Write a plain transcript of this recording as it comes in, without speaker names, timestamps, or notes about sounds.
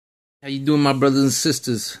How you doing, my brothers and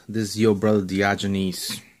sisters? This is your brother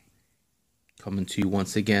Diogenes coming to you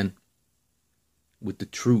once again with the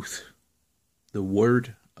truth, the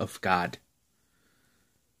word of God.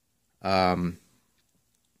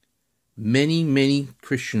 Many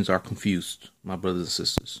Christians are confused, my brothers and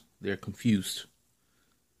sisters. They're confused.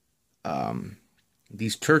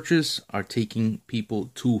 These churches are taking people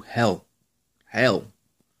to hell.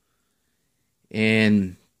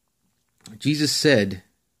 And Jesus said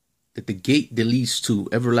that the gate that leads to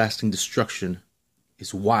everlasting destruction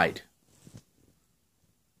is wide.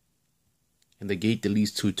 And the gate that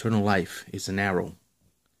leads to eternal life is narrow.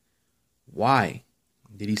 Why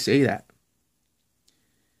did he say that?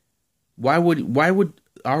 Why would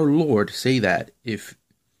our Lord say that if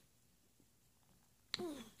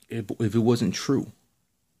it wasn't true?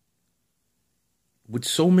 With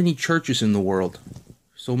so many churches in the world,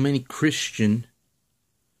 so many Christian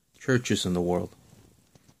churches in the world,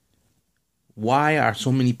 why are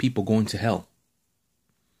so many people going to hell?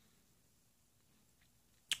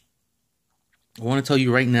 I want to tell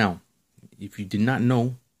you right now, if you did not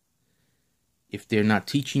know, if they're not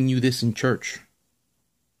teaching you this in church,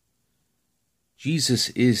 Jesus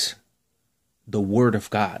is the Word of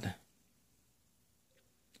God.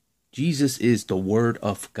 Jesus is the Word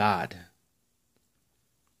of God.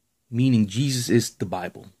 Meaning Jesus is the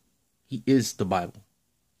Bible. He is the Bible.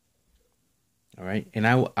 All right. And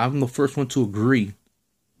I'm the first one to agree.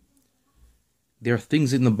 There are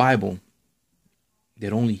things in the Bible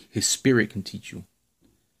that only His Spirit can teach you.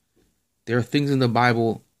 There are things in the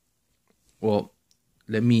Bible. Well,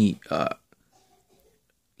 let me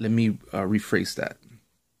rephrase that.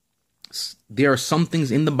 There are some things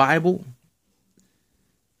in the Bible.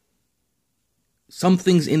 Some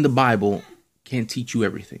things in the Bible can't teach you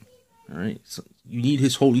everything. All right. So you need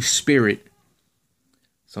His Holy Spirit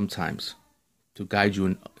sometimes to guide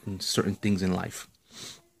you in certain things in life.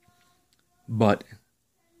 But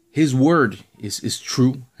His word is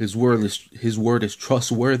true. His word is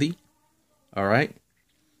trustworthy. All right.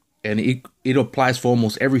 And it applies for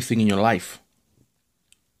almost everything in your life.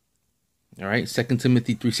 All right. 2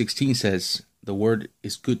 Timothy 3:16 says the word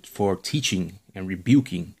is good for teaching and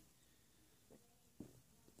rebuking,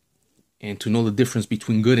 and to know the difference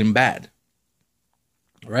between good and bad.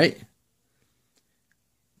 All right.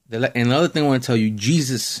 And another thing I want to tell you,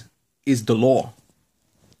 Jesus is the law.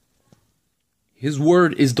 His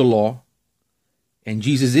word is the law, and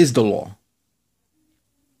Jesus is the law.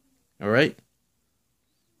 All right?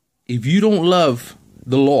 If you don't love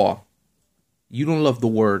the law, you don't love the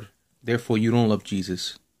word, therefore you don't love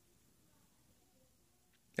Jesus.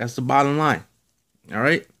 That's the bottom line. All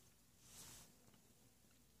right?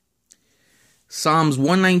 Psalms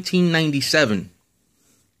 119:97.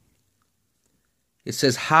 It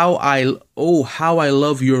says, how I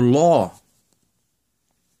love your law.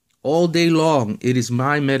 All day long, it is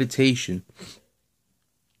my meditation.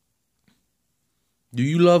 Do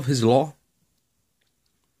you love His law?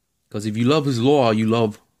 Because if you love His law, you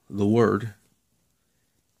love the word.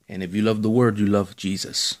 And if you love the word, you love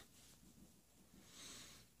Jesus.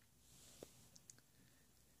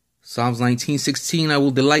 Psalms 19:16, I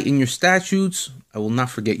will delight in your statutes. I will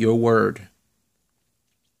not forget your word.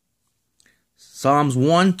 Psalms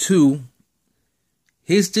 1:2,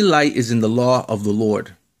 His delight is in the law of the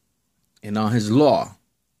Lord, and on His law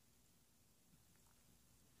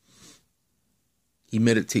He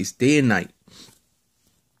meditates day and night.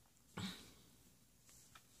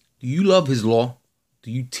 Do you love His law? Do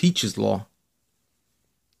you teach His law?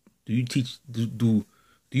 Do you teach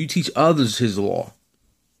others His law?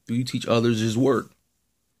 Do you teach others His word?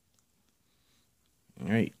 All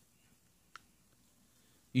right.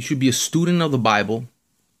 You should be a student of the Bible.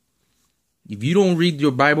 If you don't read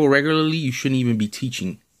your Bible regularly, you shouldn't even be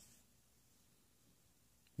teaching.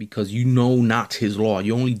 Because you know not His law.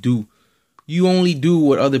 You only do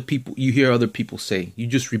what you hear other people say. You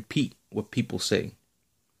just repeat what people say.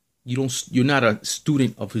 You're not a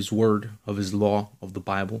student of His word, of His law, of the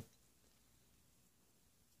Bible.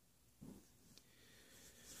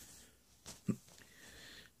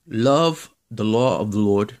 Love the law of the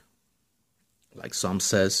Lord. Like Psalm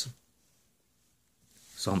says,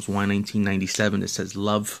 Psalms 119:97, it says,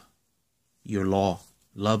 love your law,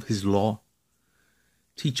 love His law.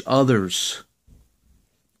 Teach others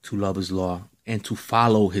to love His law and to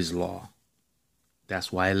follow His law. That's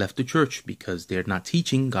why I left the church, because they're not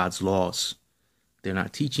teaching God's laws. They're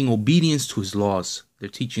not teaching obedience to His laws. They're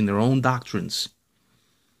teaching their own doctrines.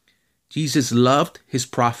 Jesus loved His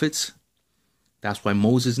prophets. That's why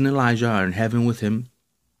Moses and Elijah are in heaven with Him.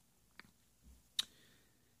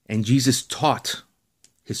 And Jesus taught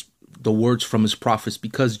the words from his prophets,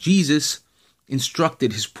 because Jesus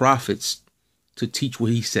instructed his prophets to teach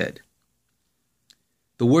what he said.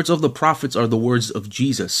 The words of the prophets are the words of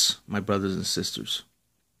Jesus, my brothers and sisters.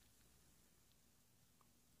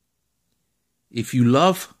 If you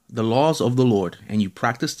love the laws of the Lord and you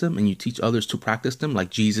practice them and you teach others to practice them, like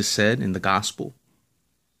Jesus said in the gospel,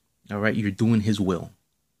 all right, you're doing his will.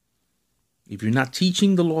 If you're not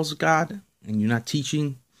teaching the laws of God and you're not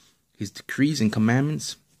teaching his decrees and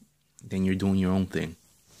commandments, then you're doing your own thing.